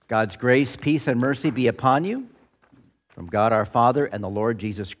God's grace, peace, and mercy be upon you from God our Father and the Lord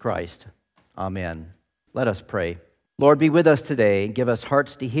Jesus Christ. Amen. Let us pray. Lord, be with us today and give us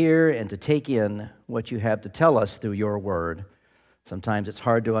hearts to hear and to take in what you have to tell us through your word. Sometimes it's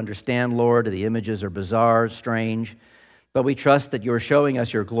hard to understand, Lord. The images are bizarre, strange, but we trust that you're showing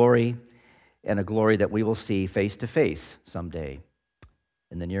us your glory and a glory that we will see face to face someday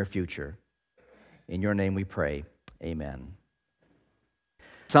in the near future. In your name we pray. Amen.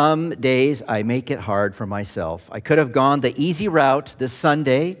 Some days I make it hard for myself. I could have gone the easy route this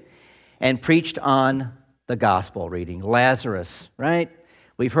Sunday and preached on the gospel reading. Lazarus, right?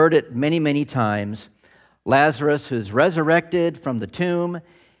 We've heard it many, many times. Lazarus who's resurrected from the tomb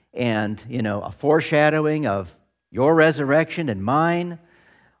and, a foreshadowing of your resurrection and mine.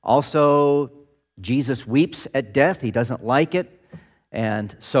 Also, Jesus weeps at death. He doesn't like it,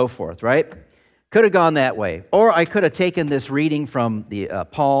 and so forth, right? Could have gone that way. Or I could have taken this reading from the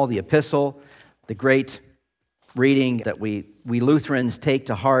Paul, the epistle, the great reading that we Lutherans take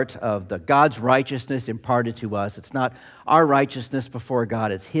to heart of the God's righteousness imparted to us. It's not our righteousness before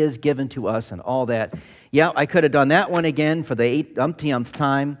God. It's His given to us and all that. Yeah, I could have done that one again for the umpteenth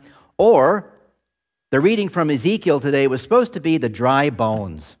time. Or the reading from Ezekiel today was supposed to be the dry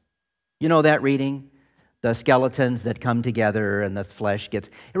bones. You know that reading? The skeletons that come together and the flesh gets...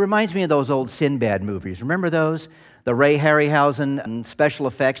 It reminds me of those old Sinbad movies. Remember those? The Ray Harryhausen and special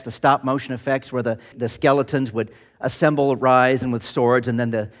effects, the stop-motion effects where the skeletons would assemble, rise, and with swords, and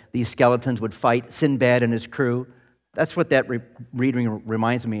then these skeletons would fight Sinbad and his crew. That's what that reading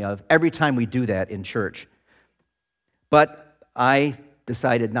reminds me of every time we do that in church. But I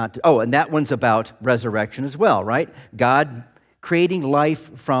decided not to... Oh, and that one's about resurrection as well, right? God creating life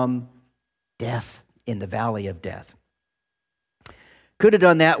from death. In the valley of death. Could have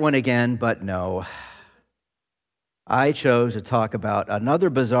done that one again, but no. I chose to talk about another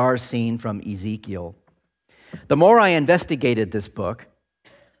bizarre scene from Ezekiel. The more I investigated this book,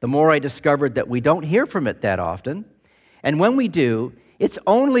 the more I discovered that we don't hear from it that often. And when we do, it's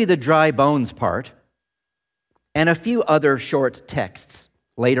only the dry bones part and a few other short texts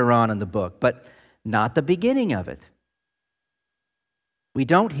later on in the book, but not the beginning of it. We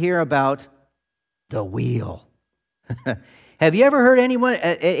don't hear about the wheel. Have you ever heard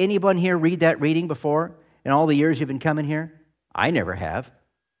anyone here read that reading before in all the years you've been coming here? I never have.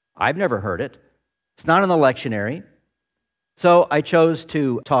 I've never heard it. It's not in the lectionary. So I chose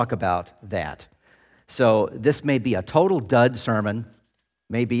to talk about that. So this may be a total dud sermon.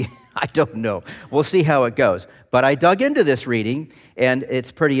 Maybe, I don't know. We'll see how it goes. But I dug into this reading, and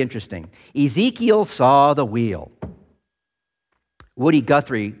it's pretty interesting. Ezekiel saw the wheel. Woody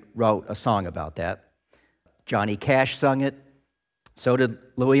Guthrie wrote a song about that. Johnny Cash sung it. So did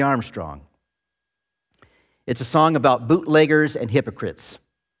Louis Armstrong. It's a song about bootleggers and hypocrites.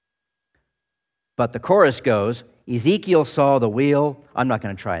 But the chorus goes, Ezekiel saw the wheel. I'm not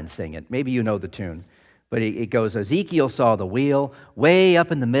going to try and sing it. Maybe you know the tune. But it goes, Ezekiel saw the wheel way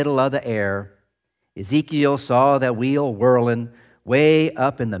up in the middle of the air. Ezekiel saw that wheel whirling way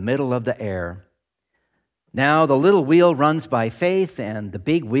up in the middle of the air. Now the little wheel runs by faith, and the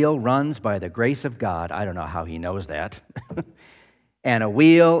big wheel runs by the grace of God. I don't know how he knows that. And a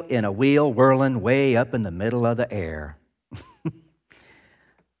wheel in a wheel whirling way up in the middle of the air.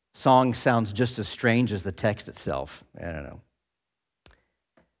 Song sounds just as strange as the text itself. I don't know.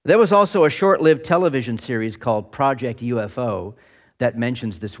 There was also a short-lived television series called Project UFO that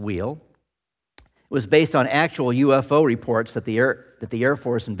mentions this wheel. It was based on actual UFO reports that the Air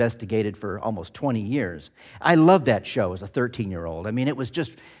Force investigated for almost 20 years. I loved that show as a 13-year-old. I mean, it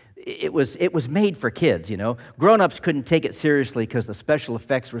was made for kids, Grown-ups couldn't take it seriously because the special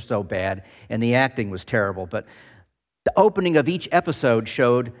effects were so bad and the acting was terrible. But the opening of each episode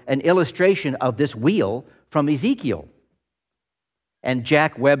showed an illustration of this wheel from Ezekiel. And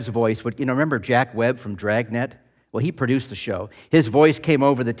Jack Webb's voice would, remember Jack Webb from Dragnet? Well, he produced the show. His voice came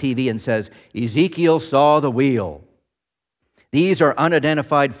over the TV and says, Ezekiel saw the wheel. These are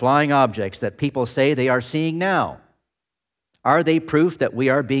unidentified flying objects that people say they are seeing now. Are they proof that we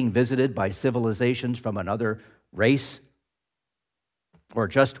are being visited by civilizations from another race? Or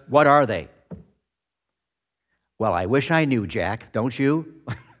just, what are they? Well, I wish I knew, Jack, don't you?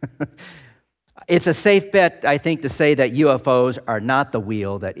 It's a safe bet, I think, to say that UFOs are not the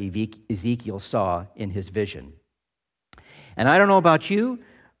wheel that Ezekiel saw in his vision. And I don't know about you,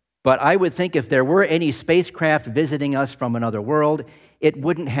 but I would think if there were any spacecraft visiting us from another world, it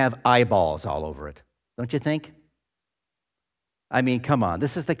wouldn't have eyeballs all over it. Don't you think? I mean, come on.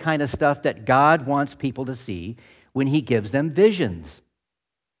 This is the kind of stuff that God wants people to see when He gives them visions.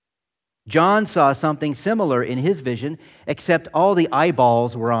 John saw something similar in his vision, except all the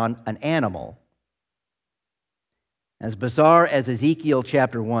eyeballs were on an animal. As bizarre as Ezekiel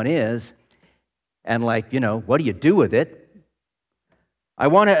chapter 1 is, and what do you do with it? I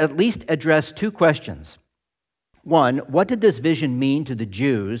want to at least address two questions. One, what did this vision mean to the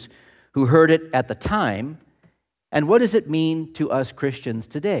Jews who heard it at the time? And what does it mean to us Christians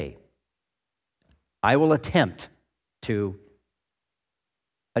today? I will attempt to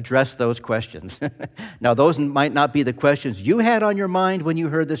address those questions. Now, those might not be the questions you had on your mind when you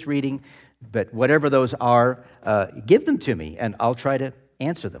heard this reading, but whatever those are, give them to me, and I'll try to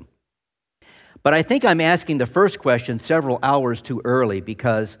answer them. But I think I'm asking the first question several hours too early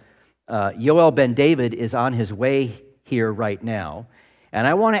because Yoel Ben David is on his way here right now, and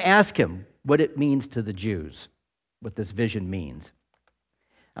I want to ask him what it means to the Jews, what this vision means.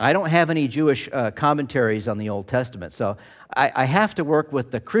 I don't have any Jewish commentaries on the Old Testament, so I have to work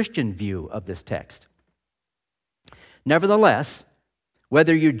with the Christian view of this text. Nevertheless,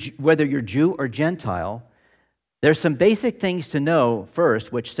 whether you're Jew or Gentile, there's some basic things to know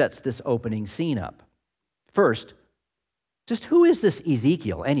first, which sets this opening scene up. First, just who is this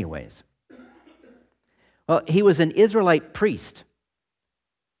Ezekiel anyways? Well, he was an Israelite priest,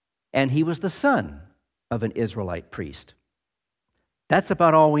 and he was the son of an Israelite priest. That's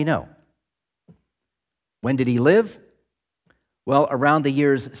about all we know. When did he live? Well, around the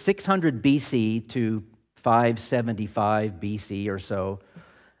years 600 BC to 575 BC or so.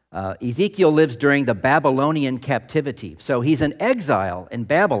 Ezekiel lives during the Babylonian captivity. So he's an exile in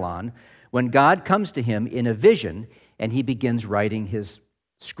Babylon when God comes to him in a vision and he begins writing his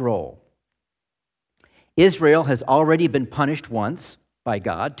scroll. Israel has already been punished once by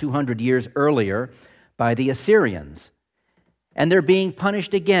God, 200 years earlier, by the Assyrians. And they're being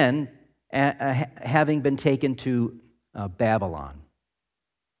punished again, having been taken to Babylon.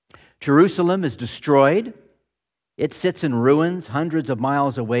 Jerusalem is destroyed. It sits in ruins hundreds of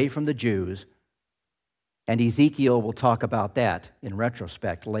miles away from the Jews. And Ezekiel will talk about that in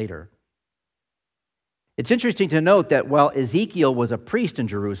retrospect later. It's interesting to note that while Ezekiel was a priest in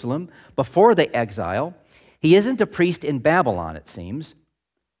Jerusalem before the exile, he isn't a priest in Babylon, it seems.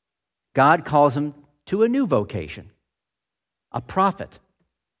 God calls him to a new vocation. A prophet.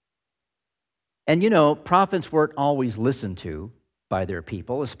 And prophets weren't always listened to by their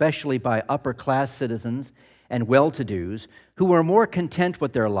people, especially by upper-class citizens and well-to-dos who were more content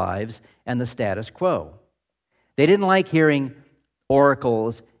with their lives and the status quo. They didn't like hearing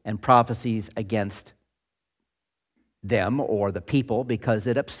oracles and prophecies against them or the people because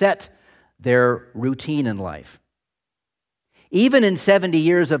it upset their routine in life. Even in 70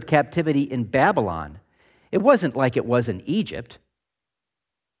 years of captivity in Babylon, it wasn't like it was in Egypt.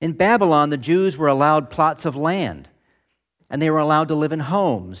 In Babylon, the Jews were allowed plots of land, and they were allowed to live in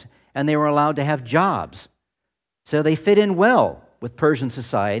homes, and they were allowed to have jobs. So they fit in well with Persian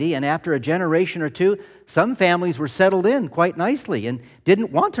society, and after a generation or two, some families were settled in quite nicely and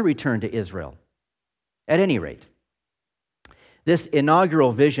didn't want to return to Israel. At any rate, this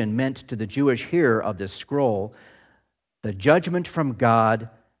inaugural vision meant to the Jewish hearer of this scroll the judgment from God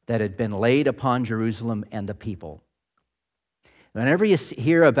that had been laid upon Jerusalem and the people. Whenever you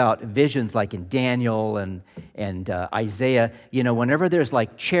hear about visions like in Daniel and Isaiah, whenever there's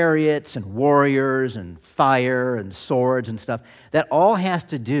like chariots and warriors and fire and swords and stuff, that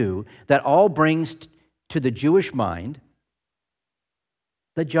all brings to the Jewish mind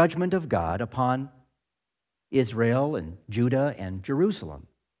the judgment of God upon Israel and Judah and Jerusalem.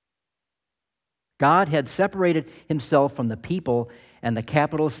 God had separated himself from the people and the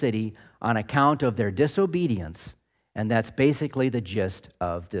capital city on account of their disobedience, and that's basically the gist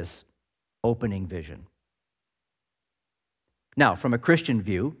of this opening vision. Now, from a Christian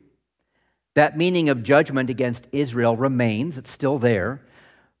view, that meaning of judgment against Israel remains, it's still there,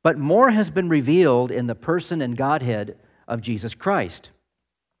 but more has been revealed in the person and Godhead of Jesus Christ.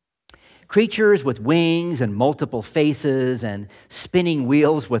 Creatures with wings and multiple faces and spinning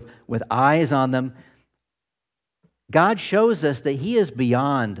wheels with eyes on them, God shows us that he is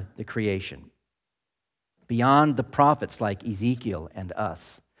beyond the creation, beyond the prophets like Ezekiel and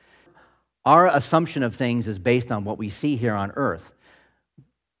us. Our assumption of things is based on what we see here on earth.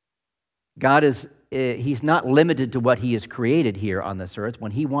 God he's not limited to what he has created here on this earth.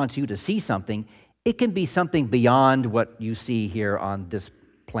 When he wants you to see something, it can be something beyond what you see here on this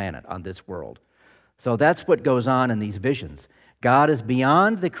planet, on this world. So that's what goes on in these visions. God is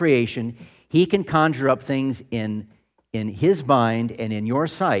beyond the creation. He can conjure up things in his mind and in your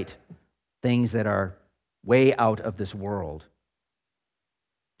sight, things that are way out of this world.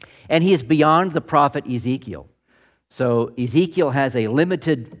 And he is beyond the prophet Ezekiel. So Ezekiel has a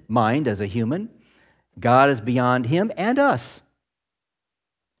limited mind as a human. God is beyond him and us.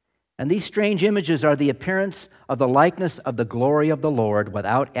 And these strange images are the appearance of the likeness of the glory of the Lord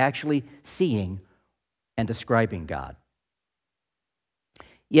without actually seeing and describing God.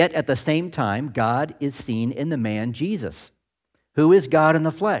 Yet at the same time, God is seen in the man Jesus, who is God in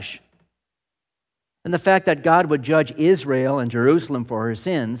the flesh. And the fact that God would judge Israel and Jerusalem for her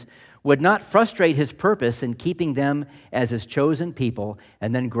sins would not frustrate his purpose in keeping them as his chosen people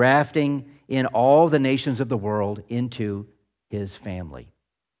and then grafting in all the nations of the world into his family.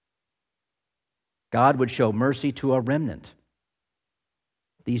 God would show mercy to a remnant.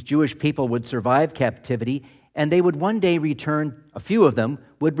 These Jewish people would survive captivity, and they would one day return, a few of them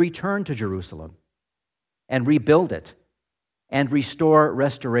would return to Jerusalem and rebuild it and restore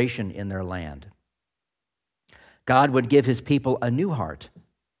restoration in their land. God would give his people a new heart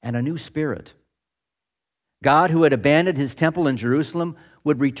and a new spirit. God, who had abandoned his temple in Jerusalem,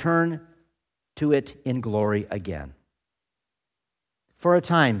 would return to it in glory again. For a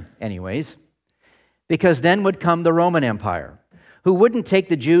time, anyways, because then would come the Roman Empire, who wouldn't take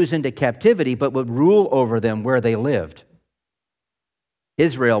the Jews into captivity, but would rule over them where they lived.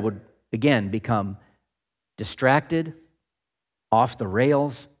 Israel would again become distracted, off the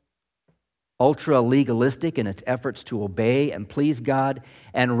rails, ultra-legalistic in its efforts to obey and please God,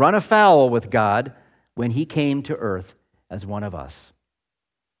 and run afoul with God when he came to earth as one of us.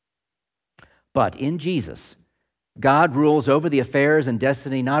 But in Jesus, God rules over the affairs and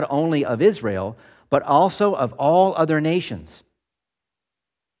destiny not only of Israel, but also of all other nations.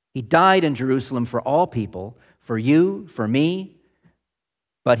 He died in Jerusalem for all people, for you, for me,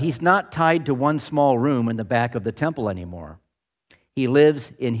 but he's not tied to one small room in the back of the temple anymore. He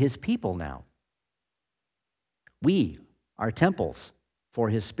lives in his people now. We are temples for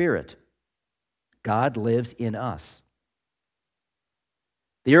his Spirit. God lives in us.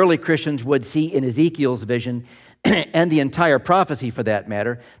 The early Christians would see in Ezekiel's vision, and the entire prophecy for that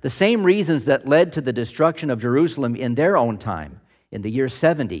matter, the same reasons that led to the destruction of Jerusalem in their own time, in the year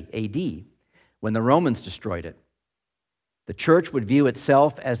 70 AD, when the Romans destroyed it. The church would view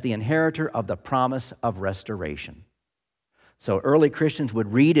itself as the inheritor of the promise of restoration. So early Christians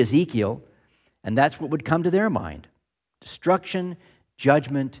would read Ezekiel, and that's what would come to their mind: destruction,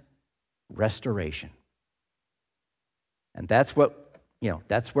 judgment, restoration. And that's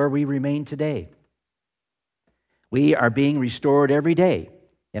where we remain today. We are being restored every day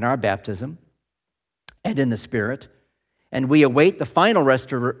in our baptism and in the Spirit, and we await the final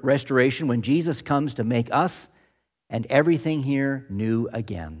restoration when Jesus comes to make us and everything here new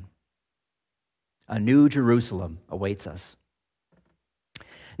again. A new Jerusalem awaits us.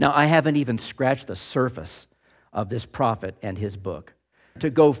 Now, I haven't even scratched the surface of this prophet and his book. To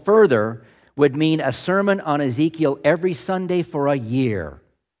go further would mean a sermon on Ezekiel every Sunday for a year.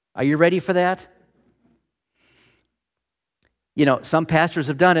 Are you ready for that? Some pastors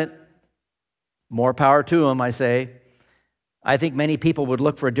have done it. More power to them, I say. I think many people would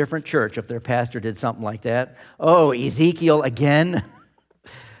look for a different church if their pastor did something like that. Oh, Ezekiel again?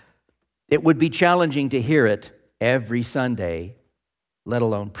 It would be challenging to hear it every Sunday, let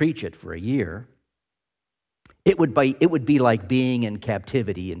alone preach it for a year. It would be like being in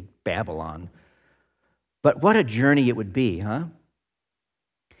captivity in Babylon. But what a journey it would be, huh?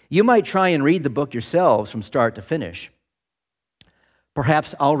 You might try and read the book yourselves from start to finish.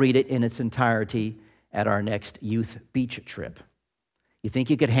 Perhaps I'll read it in its entirety at our next youth beach trip. You think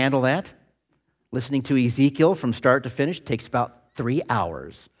you could handle that? Listening to Ezekiel from start to finish takes about 3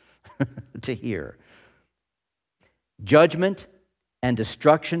 hours to hear. Judgment and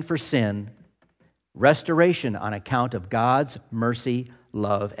destruction for sin, restoration on account of God's mercy,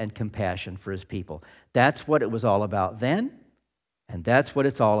 love, and compassion for his people. That's what it was all about then, and that's what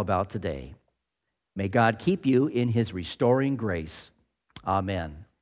it's all about today. May God keep you in his restoring grace. Amen.